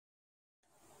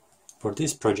For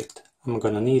this project I'm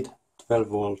gonna need 12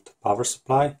 volt power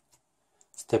supply,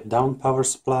 step down power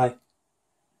supply,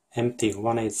 empty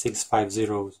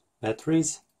 18650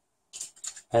 batteries,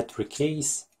 battery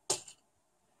case,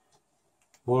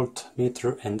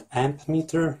 voltmeter and amp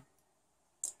meter.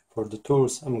 For the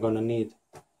tools I'm gonna need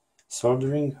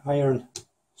soldering iron,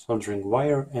 soldering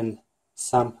wire and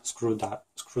some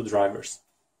screwdrivers.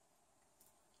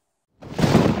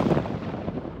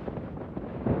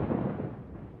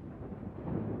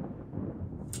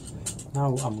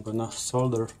 Now I'm gonna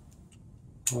solder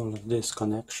all of these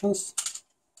connections.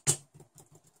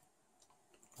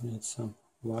 I need some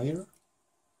wire.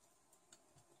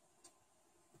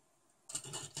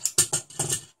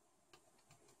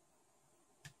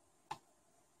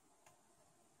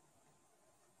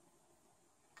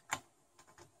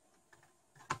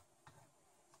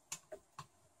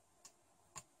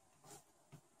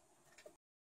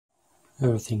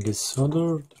 Everything is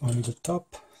soldered on the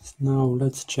top. Now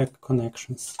let's check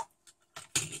connections.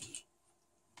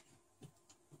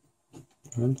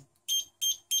 Good.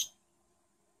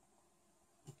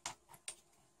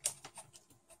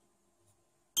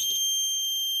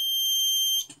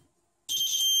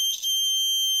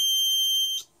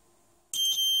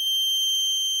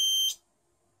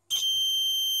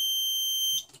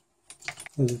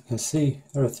 As you can see,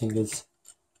 everything is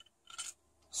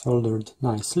soldered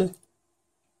nicely.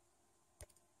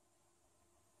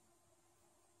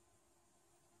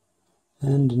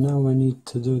 And now I need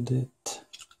to do that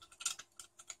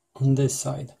on this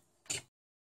side.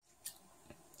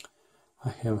 I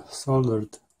have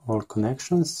soldered all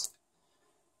connections,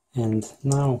 and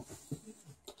now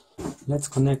let's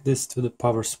connect this to the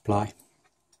power supply.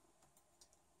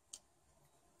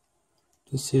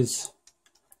 This is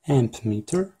amp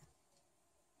meter.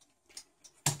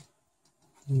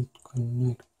 And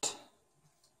connect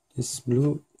this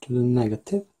blue to the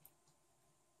negative.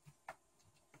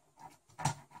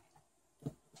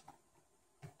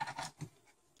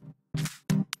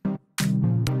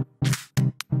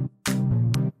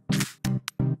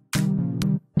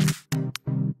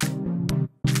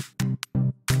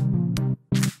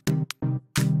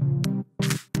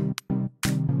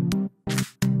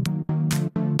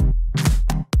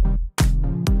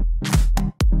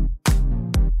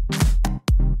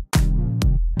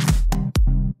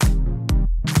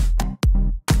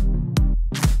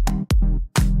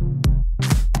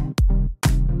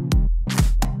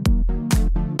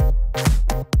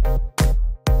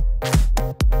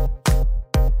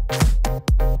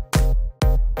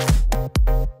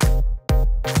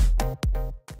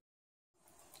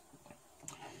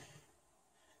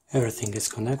 Everything is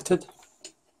connected.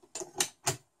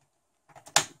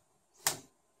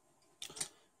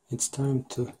 It's time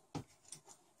to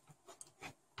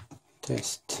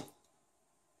test.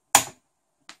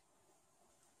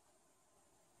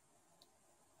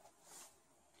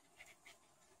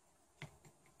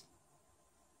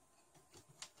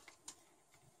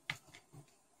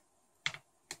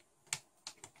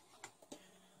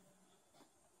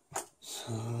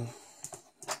 So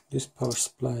this power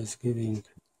supply is giving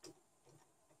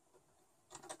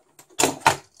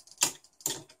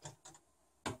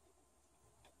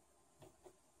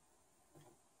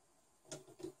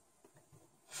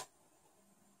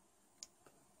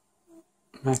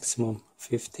maximum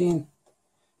 15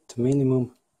 to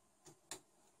minimum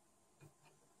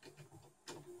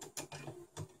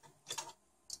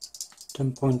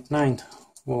 10.9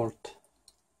 volt.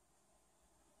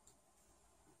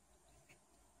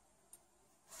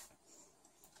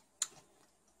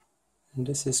 And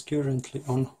this is currently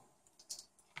on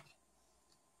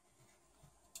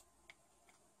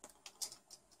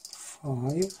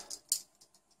 5.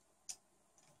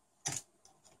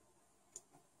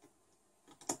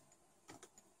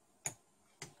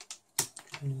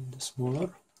 And the smaller.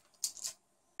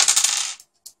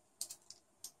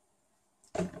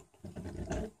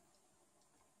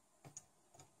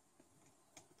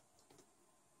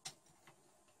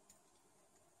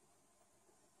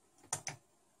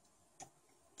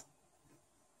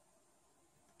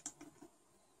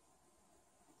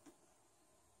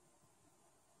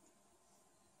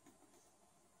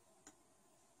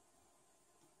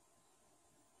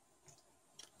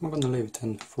 I'm gonna leave it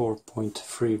in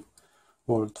 4.3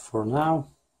 volt for now.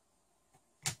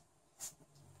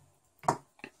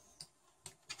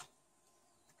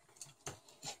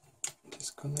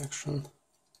 This connection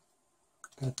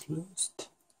got loosed.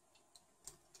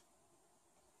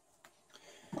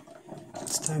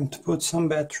 It's time to put some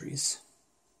batteries.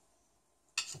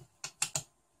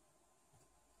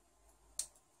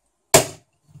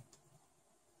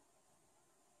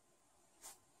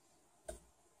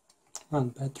 One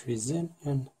battery is in,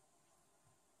 and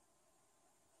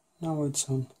now it's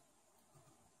on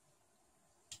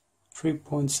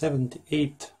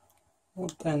 3.78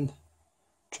 volt and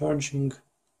charging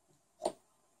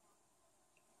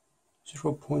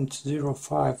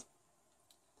 0.05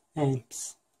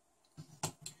 amps.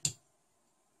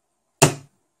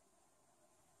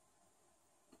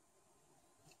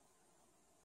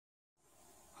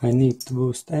 I need to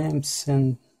boost amps,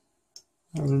 and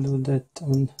I will do that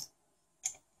on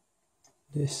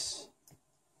this.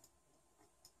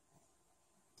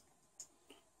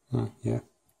 Yeah.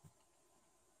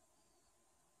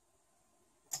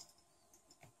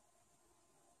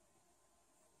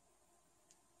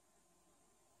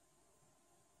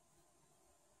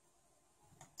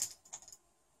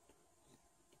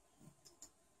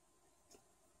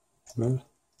 Well,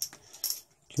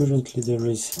 currently there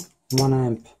is 1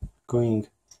 amp going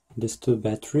these two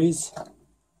batteries.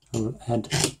 I will add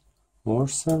more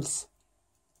cells.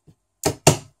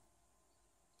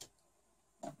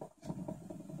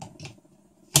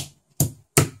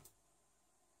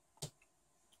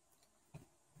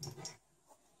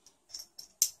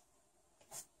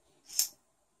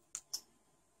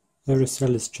 Every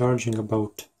cell is charging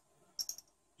about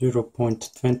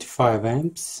 0.25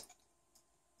 amps.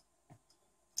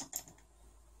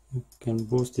 You can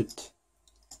boost it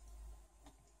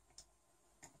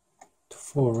to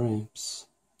 4 amps.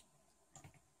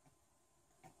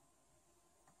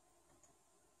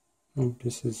 Oh,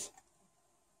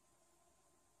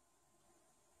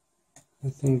 I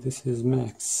think this is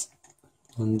max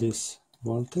on this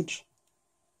voltage.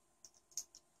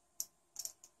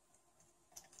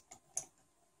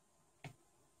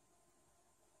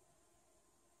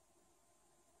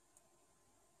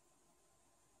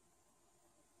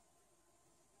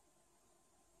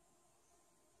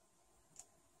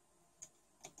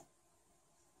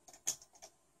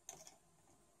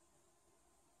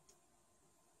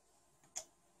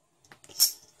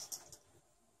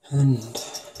 And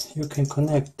you can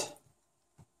connect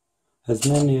as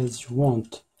many as you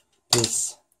want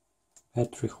these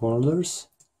battery holders.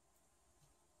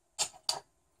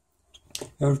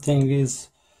 Everything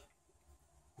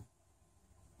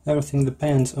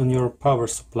depends on your power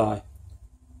supply.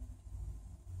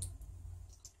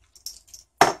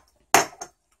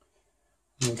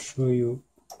 I'll show you.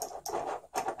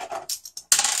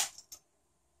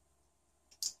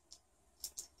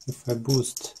 If I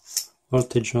boost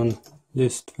voltage on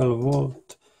this 12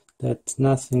 volt, that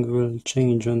nothing will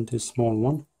change on this small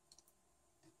one.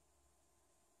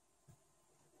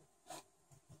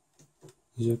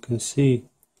 As you can see,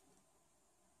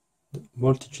 the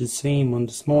voltage is same on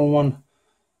the small one,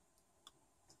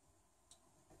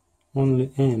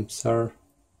 only amps are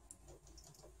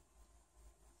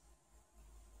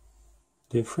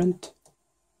different,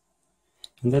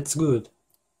 and that's good.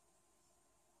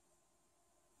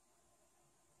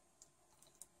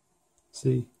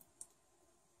 See,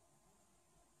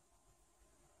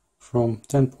 from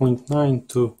 10.9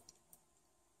 to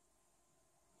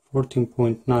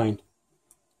 14.9,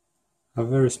 a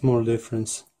very small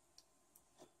difference.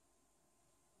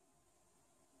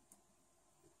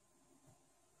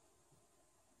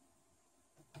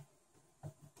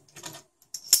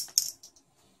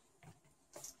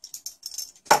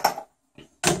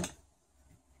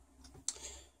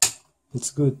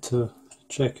 It's good to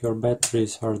check your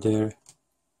batteries, are they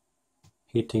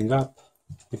heating up?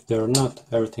 If they are not,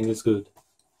 everything is good.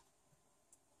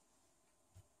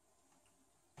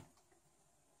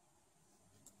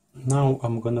 Now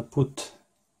I'm gonna put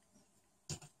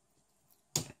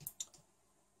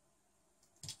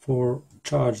 4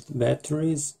 charged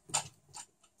batteries,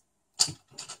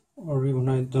 or even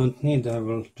I don't need, I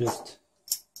will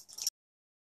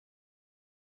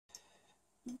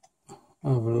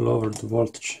lower the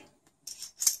voltage.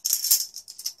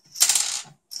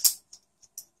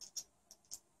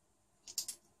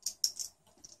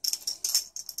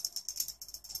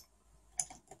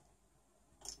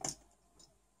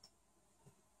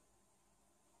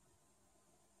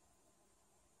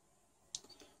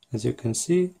 As you can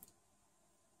see,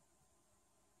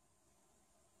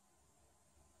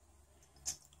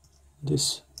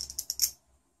 this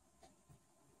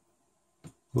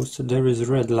booster, there is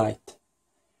red light,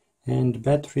 and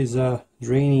batteries are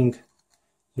draining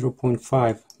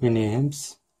 0.5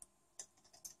 milliamps.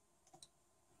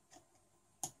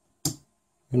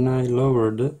 When I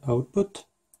lower the output,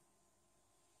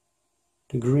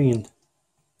 the green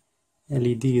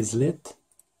LED is lit,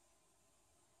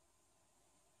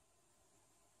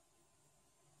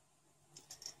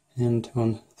 and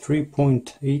on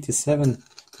 3.87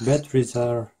 batteries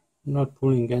are not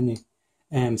pulling any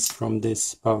amps from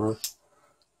this power.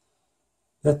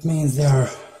 That means they are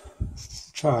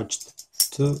charged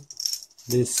to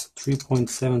this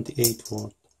 3.78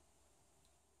 volt.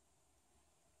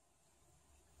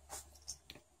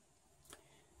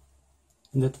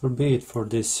 And that will be it for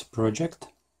this project.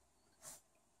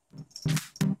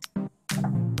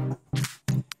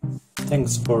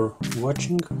 Thanks for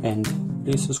watching and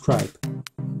please subscribe.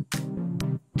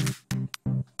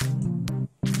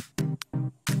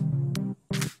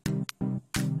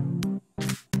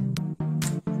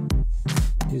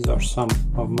 These are some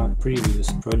of my previous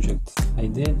projects I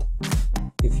did.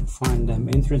 If you find them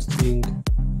interesting,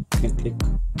 you can click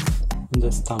on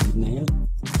this thumbnail.